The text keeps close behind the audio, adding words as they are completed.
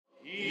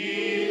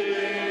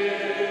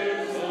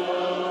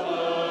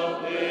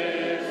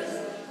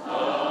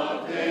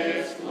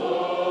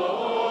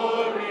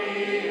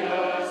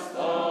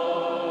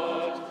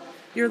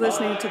You're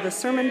listening to the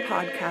Sermon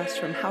Podcast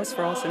from House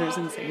for All Sinners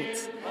and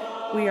Saints.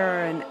 We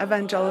are an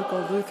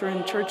evangelical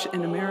Lutheran Church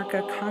in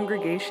America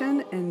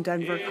congregation in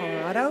Denver,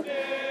 Colorado,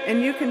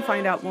 and you can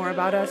find out more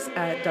about us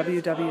at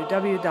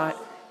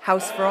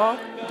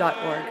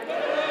www.houseforall.org.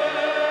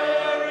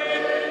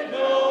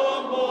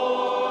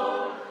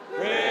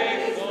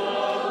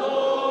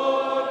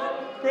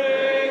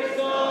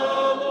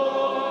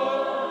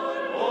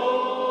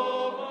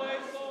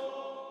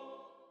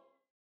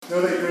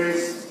 Know that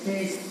grace,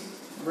 peace,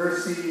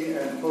 mercy,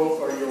 and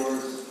hope are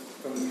yours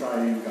from the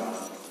triune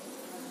God.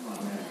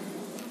 Amen.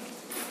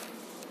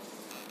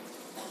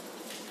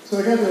 So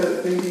I got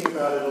to thinking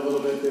about it a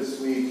little bit this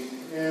week,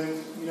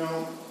 and,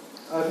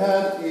 I've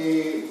had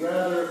a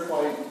rather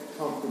quite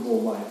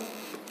comfortable life.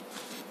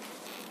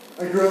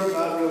 I grew up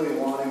not really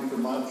wanting for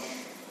much.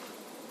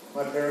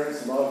 My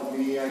parents loved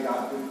me, I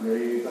got good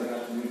grades, I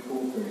got to do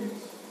cool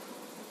things.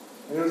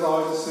 And it was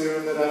always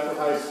assumed that after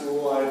high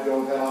school I'd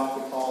go head off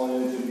to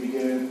college and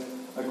begin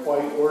a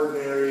quite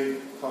ordinary,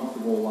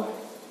 comfortable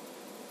life.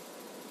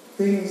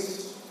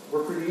 Things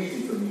were pretty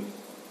easy for me.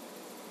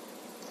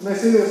 And I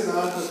say this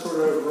not to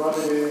sort of rub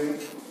it in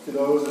to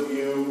those of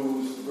you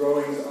whose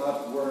growings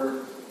up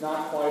were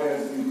not quite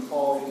as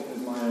bucolic as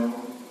my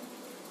own,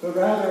 but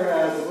rather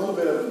as a little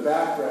bit of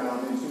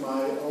background into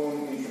my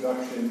own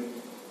introduction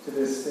to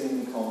this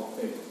thing called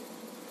faith.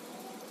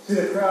 See,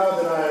 the crowd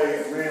that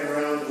I ran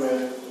around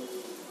with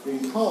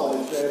in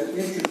college that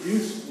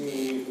introduced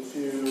me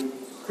to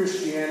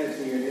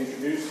Christianity and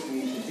introduced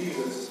me to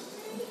Jesus,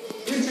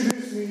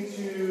 introduced me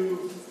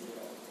to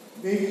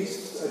maybe a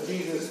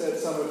Jesus that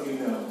some of you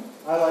know.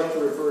 I like to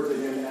refer to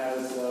him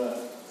as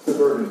the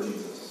suburban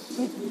Jesus.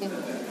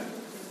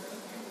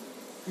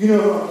 You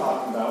know who I'm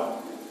talking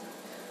about.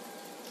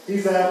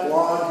 He's that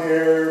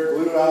blonde-haired,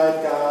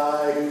 blue-eyed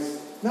guy who's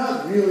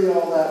not really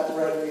all that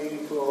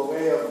threatening to a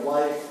way of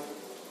life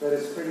that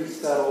is pretty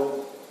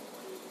settled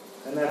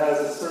and that has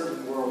a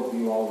certain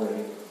worldview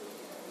already.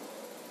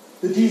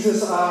 The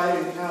Jesus I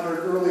encountered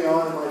early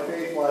on in my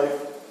faith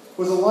life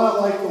was a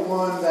lot like the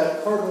one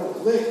that Cardinal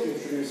Glick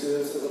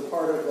introduces as a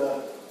part of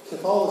the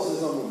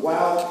Catholicism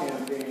WOW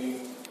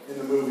campaign in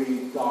the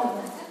movie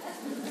Dogma.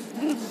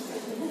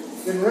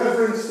 In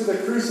reference to the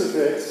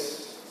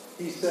crucifix,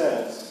 he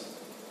says,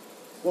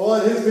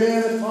 "While it has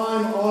been a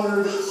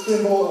time-honored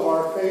symbol of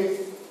our faith,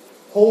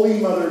 Holy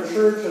Mother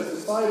Church has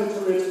decided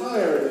to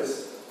retire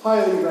this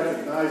highly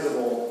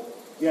recognizable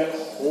yet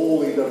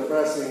wholly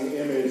depressing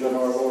image of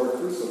our Lord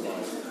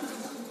crucified.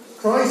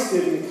 Christ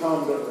didn't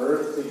come to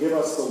earth to give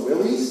us the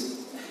willies.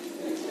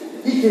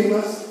 He came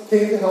to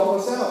help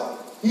us out.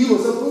 He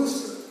was a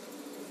booster.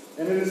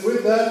 And it is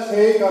with that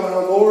take on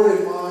our Lord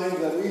in mind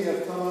that we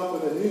have come up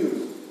with a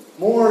new,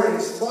 more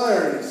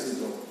inspiring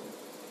sigil.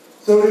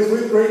 So it is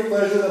with great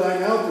pleasure that I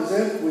now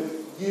present with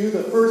you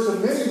the first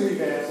of many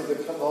revamps of the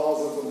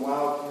Catholicism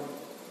WOW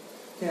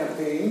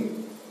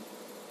campaign.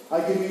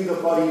 I give you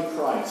the Buddy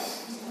Christ.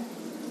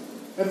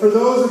 And for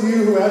those of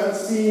you who haven't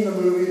seen the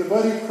movie, the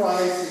Buddy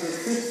Christ is a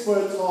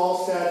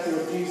 6-foot-tall statue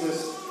of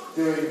Jesus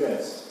doing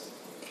this.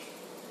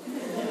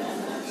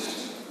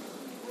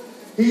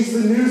 He's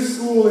the new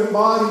school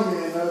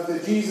embodiment of the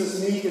Jesus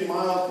meek and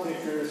mild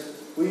pictures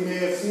we may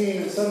have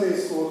seen in Sunday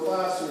school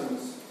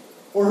classrooms,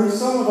 or who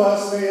some of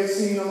us may have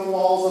seen on the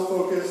walls of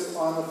Focus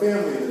on the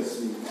Family this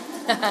week.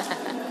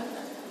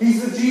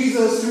 He's the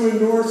Jesus who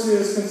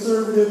endorses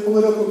conservative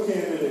political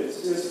candidates,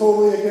 is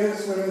totally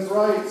against women's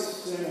rights,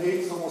 and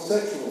hates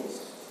homosexuals,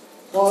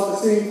 while at the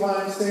same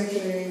time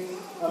sanctioning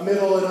a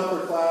middle and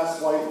upper class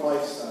white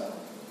lifestyle.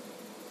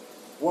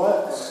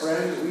 What a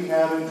friend we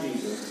have in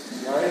Jesus,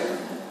 right?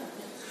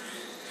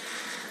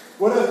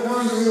 What I've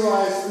come to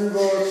realize through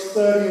both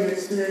study and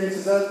experience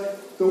is that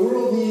the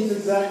world needs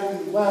exactly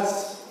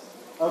less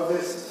of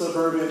this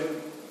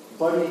suburban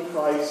Buddy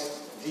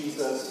Christ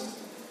Jesus,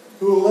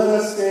 who will let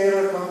us stay in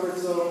our comfort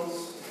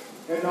zones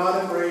and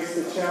not embrace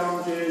the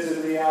challenges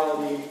and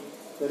reality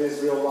that is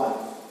real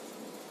life.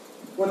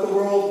 What the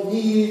world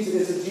needs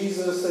is a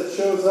Jesus that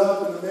shows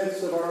up in the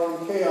midst of our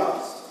own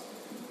chaos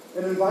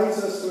and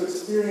invites us to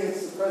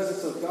experience the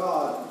presence of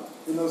God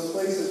in those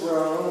places where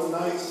our own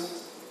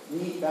nice,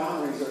 neat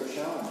boundaries are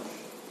challenged,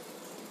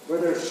 where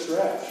they're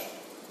stretched,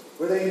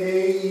 where they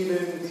may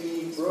even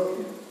be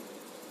broken.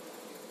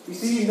 You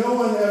see, no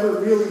one ever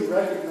really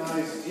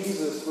recognized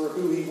Jesus for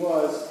who he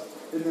was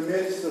in the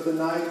midst of the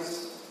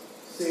nice,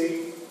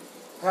 safe,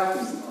 happy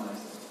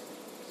times.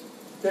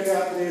 Check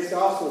out today's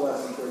gospel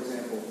lesson, for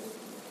example.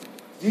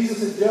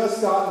 Jesus had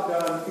just gotten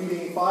done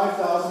feeding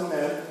 5,000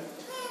 men,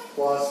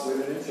 plus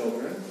women and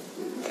children,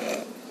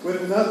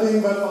 with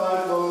nothing but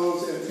 5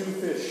 loaves and 2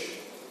 fish,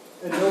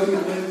 and nobody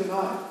blinked an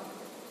eye.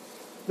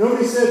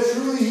 Nobody said,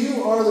 "Truly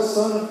you are the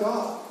Son of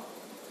God."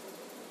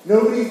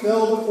 Nobody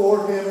fell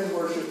before him and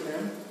worshipped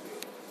him.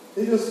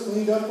 They just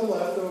cleaned up the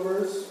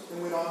leftovers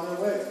and went on their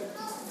way.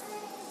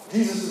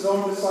 Jesus'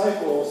 own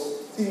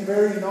disciples seemed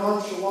very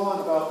nonchalant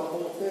about the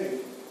whole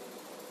thing.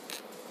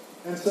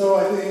 And so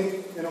I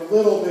think in a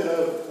little bit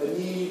of a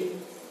need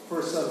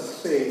for some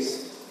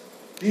space,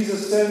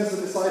 Jesus sends the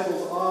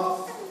disciples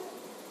off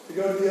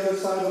to go to the other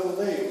side of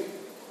the lake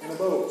in a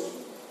boat.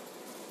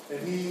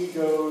 And he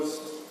goes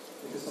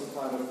into some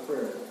time of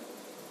prayer.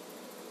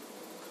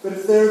 But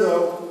it's there,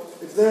 though.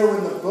 It's there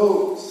when the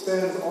boat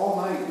spends all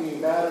night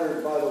being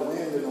battered by the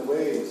wind and the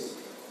waves.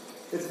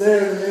 It's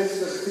there in the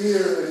midst of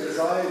fear and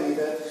anxiety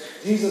that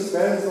Jesus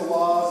bends the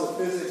laws of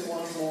physics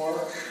once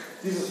more.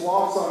 Jesus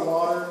walks on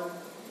water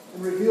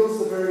and reveals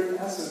the very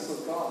essence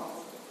of God.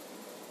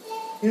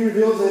 He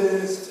reveals it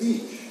in his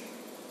speech.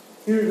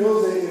 He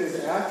reveals it in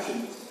his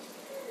actions.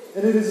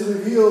 And it is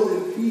revealed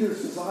in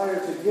Peter's desire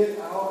to get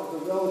out of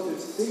the relative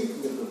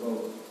safety of the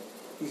boat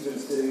he's been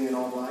sitting in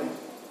all night,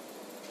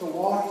 to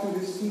walk to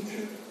his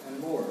teacher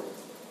and Lord.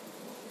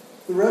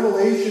 The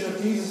revelation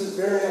of Jesus'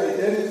 very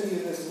identity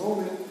in this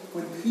moment,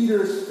 when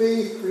Peter's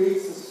faith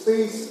creates the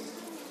space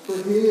for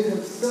him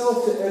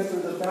himself to enter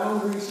the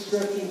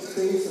boundary-stretching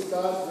space of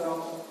God's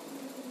realm,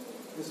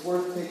 is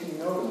worth taking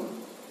note of.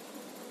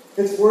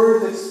 It's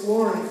worth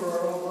exploring for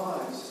our own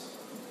lives.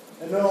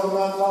 And no, I'm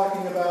not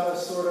talking about a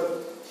sort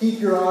of keep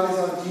your eyes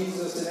on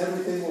Jesus and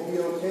everything will be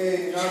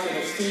okay, you're not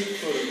going to sink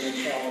sort of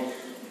mentality.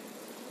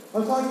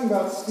 I'm talking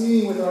about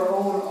seeing with our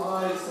own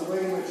eyes the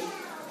way in which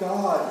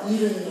God,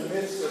 even in the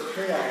midst of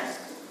chaos,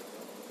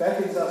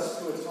 beckons us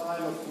to a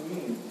time of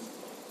communion.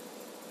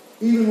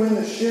 Even when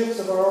the ships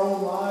of our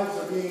own lives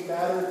are being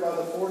battered by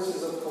the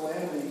forces of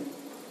calamity,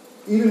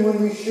 even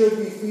when we should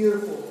be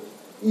fearful,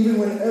 even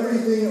when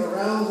everything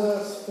around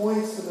us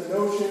points to the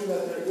notion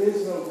that there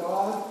is no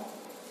God,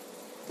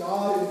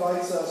 God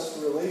invites us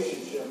to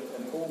relationship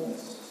and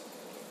wholeness.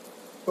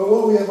 But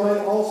what we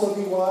might also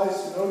be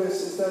wise to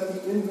notice is that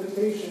the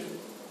invitation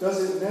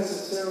doesn't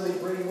necessarily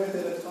bring with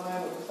it a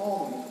time of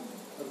calming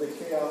of the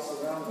chaos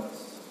around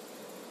us.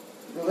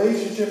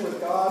 Relationship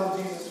with God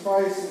and Jesus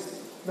Christ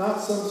is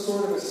not some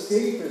sort of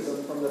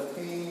escapism from the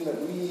pain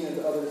that we and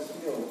others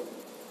feel.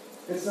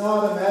 It's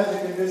not a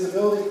magic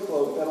invisibility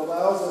cloak that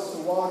allows us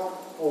to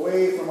walk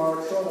away from our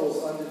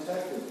troubles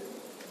undetected.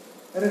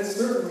 And it's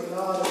certainly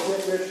not a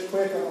get rich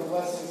quick on the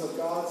blessings of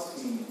God's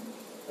scheme,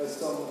 as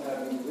some would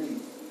have you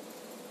believe.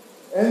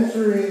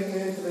 Entering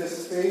into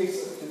this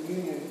space of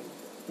communion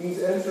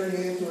means entering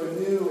into a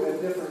new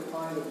and different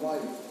kind of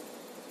life.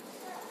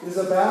 It is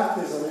a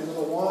baptism into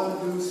the one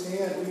whose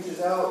hand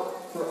reaches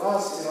out for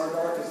us in our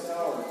darkest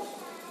hours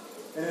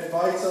and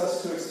invites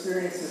us to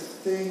experience this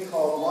thing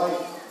called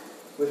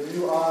life with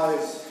new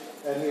eyes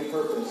and new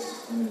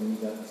purpose. I'm going to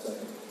read that in a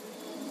second.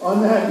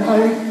 On that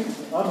night,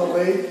 on the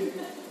lake,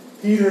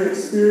 Peter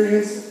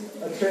experienced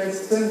a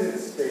transcendent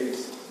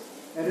space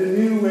and a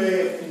new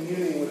way of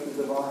communing with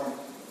the divine.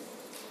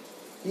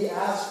 He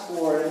asked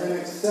for and then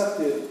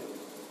accepted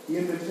the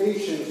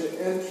invitation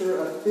to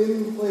enter a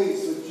thin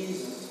place with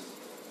Jesus,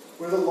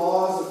 where the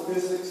laws of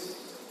physics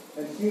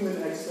and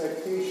human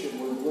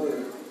expectation were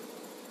blurred.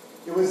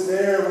 It was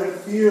there when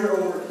fear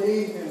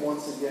overcame him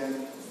once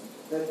again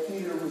that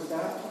Peter was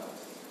baptized.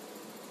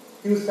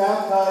 He was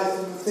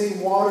baptized in the same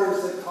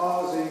waters that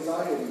cause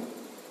anxiety.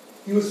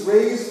 He was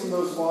raised from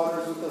those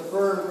waters with the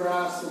firm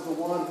grasp of the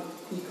one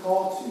he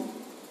called to.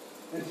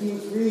 And he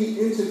was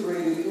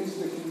reintegrated into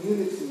the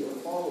community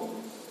of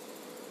followers.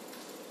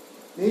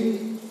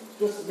 Maybe,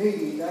 just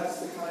maybe, that's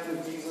the kind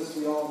of Jesus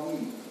we all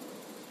need.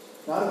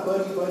 Not a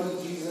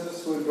buddy-buddy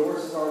Jesus who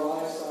endorses our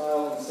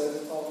lifestyle and says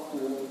it's all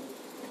cool.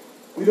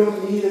 We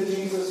don't need a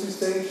Jesus who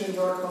sanctions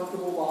our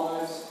comfortable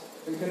lives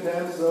and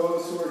condemns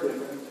those who are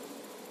different.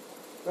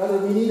 Rather,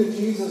 we need a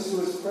Jesus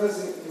who is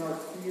present in our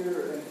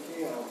fear and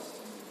chaos,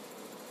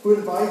 who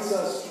invites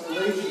us to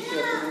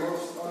relationship in the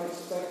most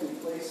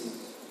unexpected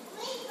places,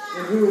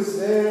 and who is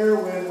there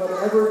when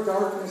whatever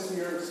darkness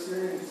we are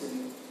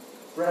experiencing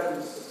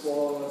threatens to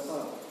swallow us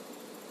up.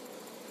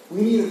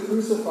 We need a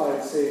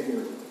crucified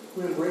Savior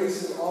who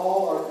embraces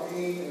all our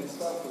pain and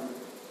suffering,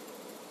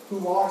 who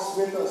walks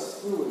with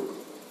us through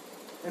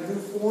it, and who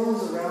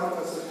forms around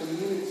us a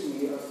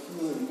community of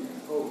healing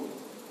and hope.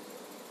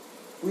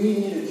 We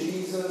need a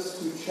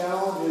Jesus who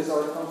challenges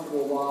our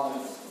comfortable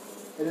lives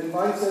and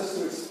invites us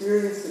to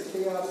experience the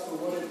chaos for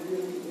what it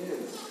really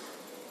is,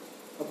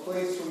 a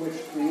place from which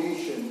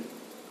creation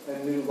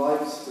and new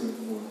life spring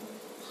forth.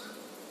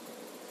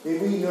 May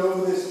we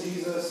know this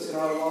Jesus in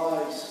our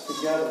lives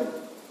together.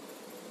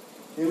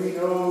 May we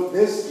know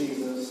this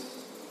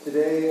Jesus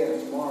today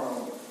and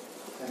tomorrow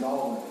and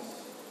always.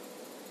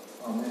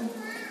 Amen.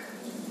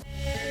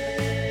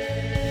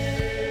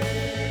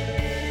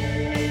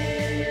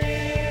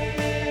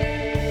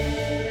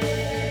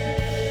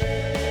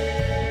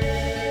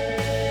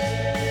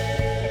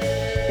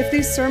 If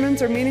these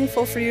sermons are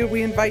meaningful for you,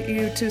 we invite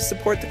you to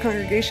support the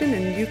congregation,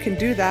 and you can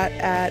do that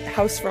at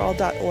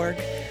houseforall.org.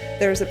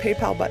 There's a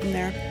PayPal button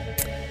there.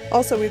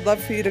 Also, we'd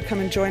love for you to come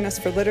and join us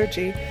for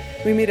liturgy.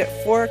 We meet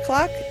at 4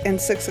 o'clock and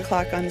 6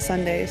 o'clock on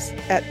Sundays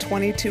at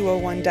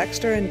 2201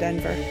 Dexter in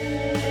Denver.